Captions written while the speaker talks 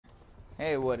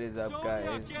Hey, what is up,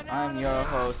 guys? I'm your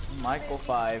host,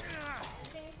 Michael5,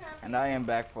 and I am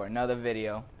back for another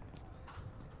video.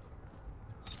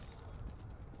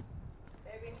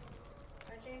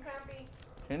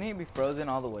 Shouldn't he be frozen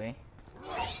all the way?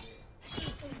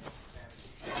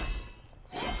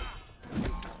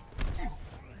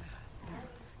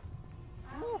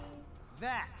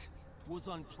 That was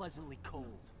unpleasantly cold.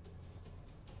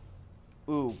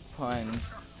 Ooh, puns.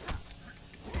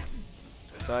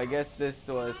 So I guess this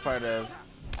was part of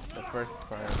the first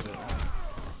part of it.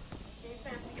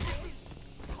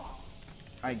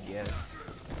 I guess.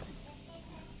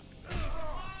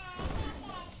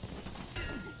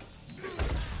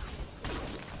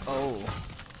 Oh.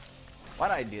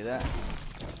 Why'd I do that?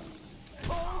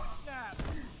 Oh snap!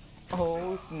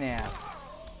 Oh snap.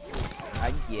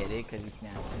 I get it, cause he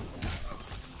snapped.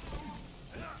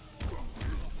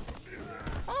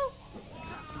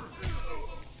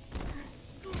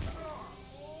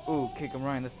 Ooh, kick him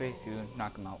right in the face, dude.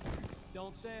 Knock him out.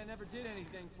 Don't say I never did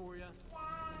anything for you.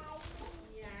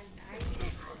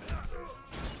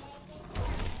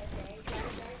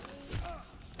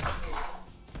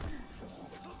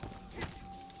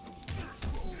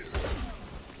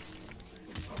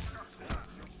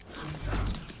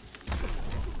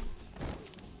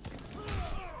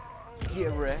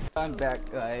 Get wrecked. I'm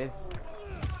back, guys.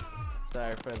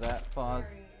 Sorry for that pause.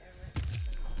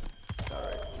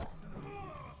 Sorry.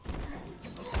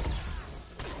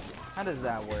 How does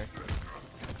that work?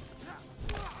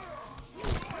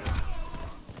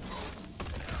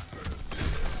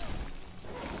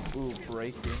 Ooh,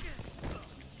 breaker.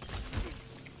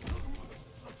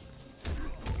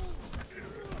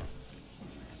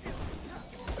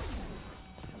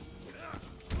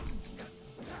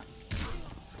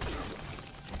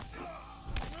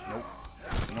 Nope.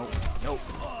 Nope. Nope.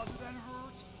 Oh, that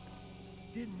hurt.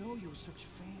 Didn't know you were such a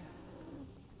fan.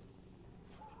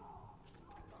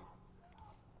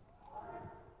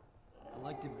 I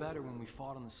liked it better when we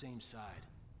fought on the same side.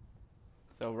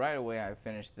 So right away I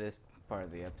finished this part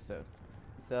of the episode.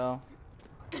 So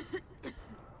You it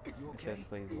says okay?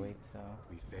 please wait, so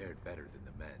We fared better than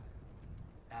the men.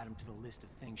 Add him to the list of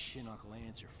things Shinnok will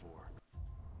answer for.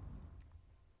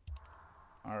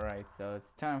 alright, so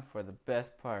it's time for the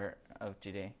best part of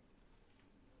today.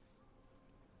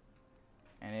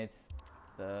 And it's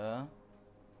the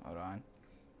hold on.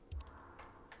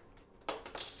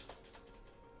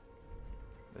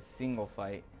 The single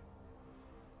fight.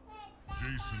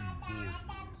 Jason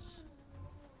Voorhees.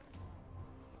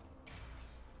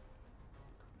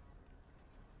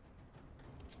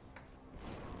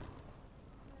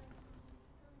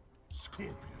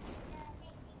 Scourpion.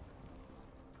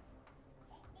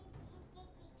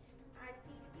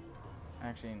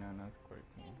 Actually, no, not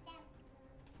Scourpion.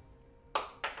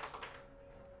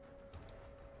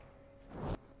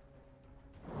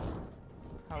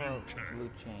 How about Blue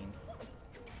Chain?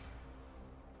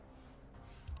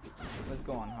 Let's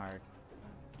go on hard,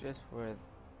 just for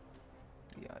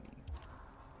the audience.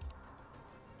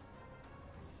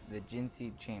 The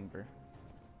Jinsei Chamber.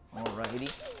 Alrighty.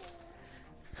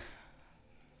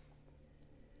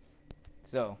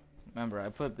 So, remember, I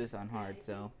put this on hard,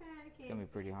 so it's gonna be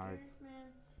pretty hard.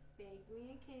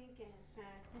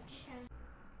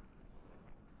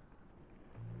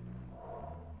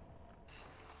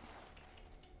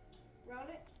 Roll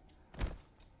it.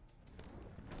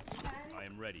 I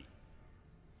am ready.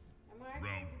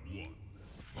 Round one.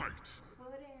 Fight.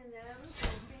 Put in them.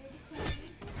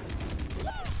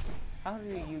 How do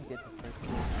you get the first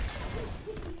one?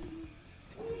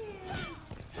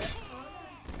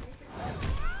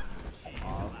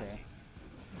 Oh, okay.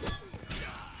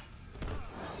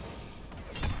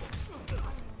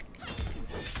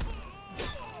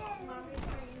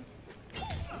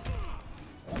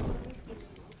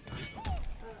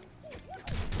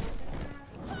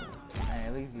 Hey,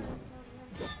 at least you.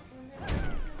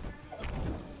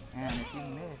 Man, if you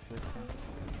miss with him,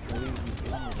 at least he's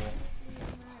vulnerable.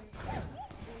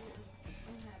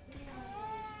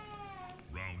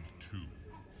 Round two.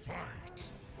 Fight.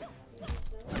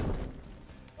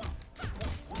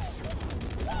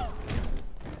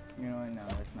 You know what? No,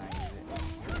 let's not use it.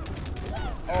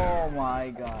 Oh my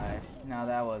gosh. Now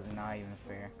that was not even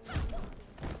fair.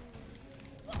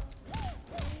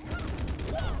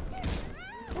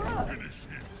 Finish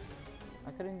him.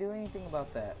 I couldn't do anything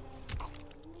about that.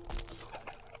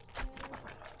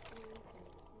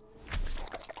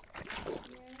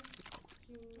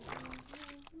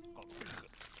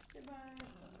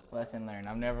 Lesson learned.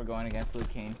 I'm never going against Liu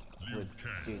Kang with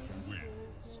Jason.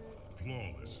 Wins.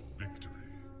 Flawless victory.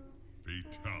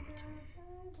 Fatality.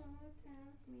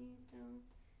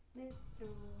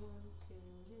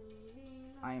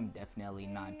 I am definitely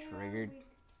not triggered.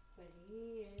 But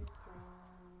he is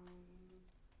strong.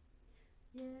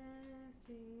 Yes,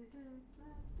 Jesus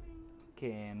loves me.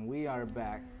 Okay, and we are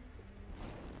back.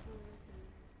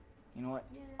 You know what?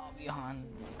 I'll be on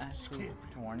actually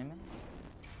tournament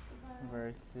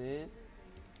versus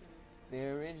the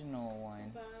original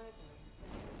one,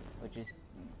 which is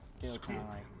still kind of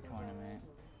like tournament.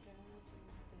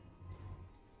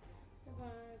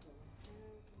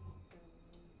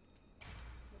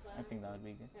 I think that would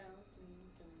be good.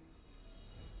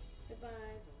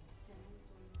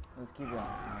 Let's keep going.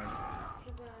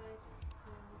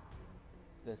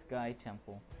 The Sky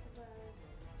Temple.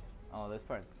 Oh,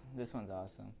 this one's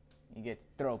awesome. You get to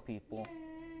throw people.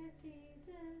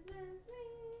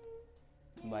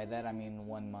 By that I mean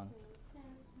one monk.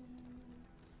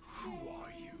 Who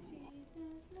are you?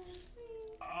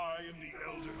 I am the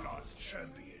Elder God's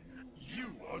champion.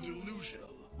 You are delusional.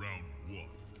 Round 1.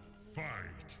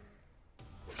 Fight.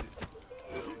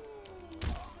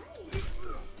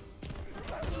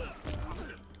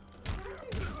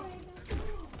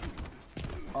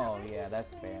 Oh yeah,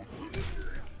 that's fair.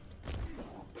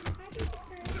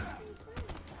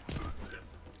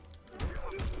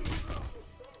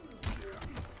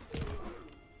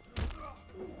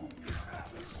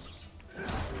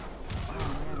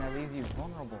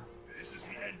 Vulnerable. This is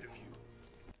the end of you.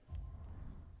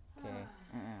 Okay.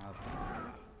 Okay.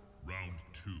 Round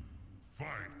 2.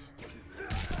 Fight.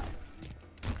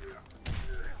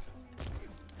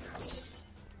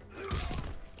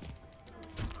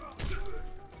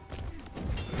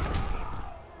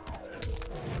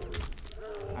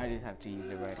 I just have to use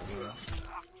it right here.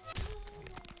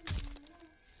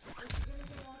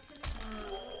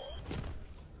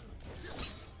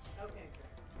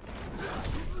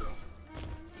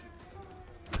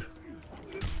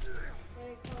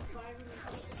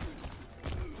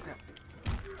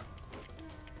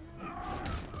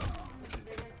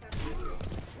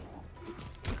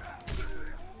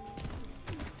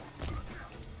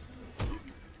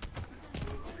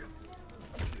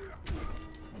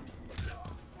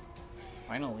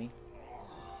 Finally.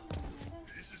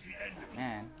 This is the end of you.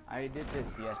 Man, I did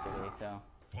this yesterday, so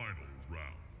Final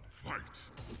round. Fight.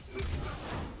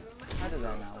 how did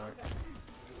that not work?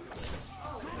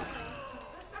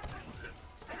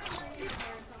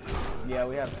 Yeah,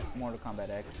 we have Mortal Kombat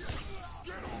X.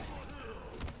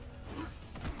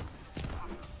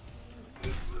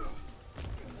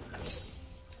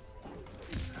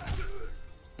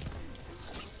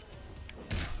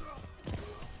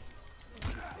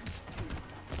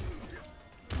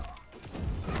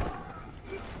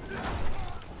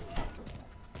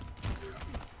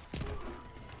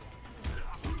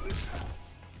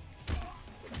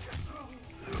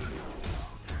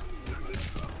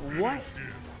 What?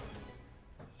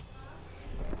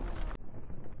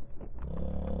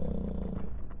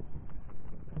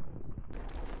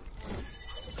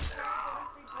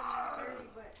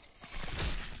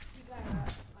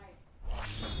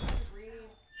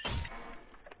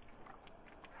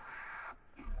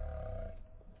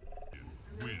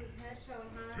 Win.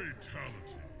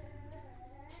 Fatality.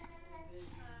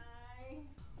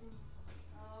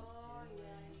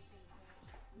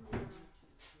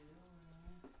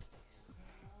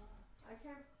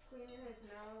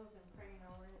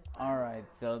 Alright,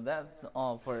 so that's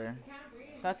all for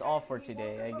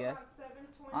today, I guess.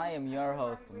 I am your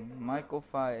host, Michael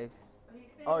Fives.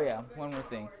 Oh yeah, one more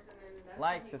thing.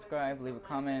 Like, subscribe, leave a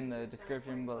comment in the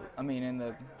description in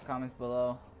the comments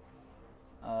below.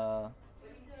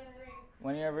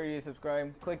 Whenever you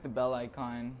subscribe, click the bell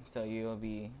icon so you'll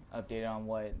be updated on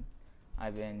what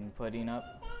I've been putting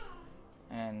up.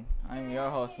 And I'm your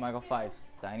host, Michael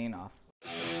Fives, signing off.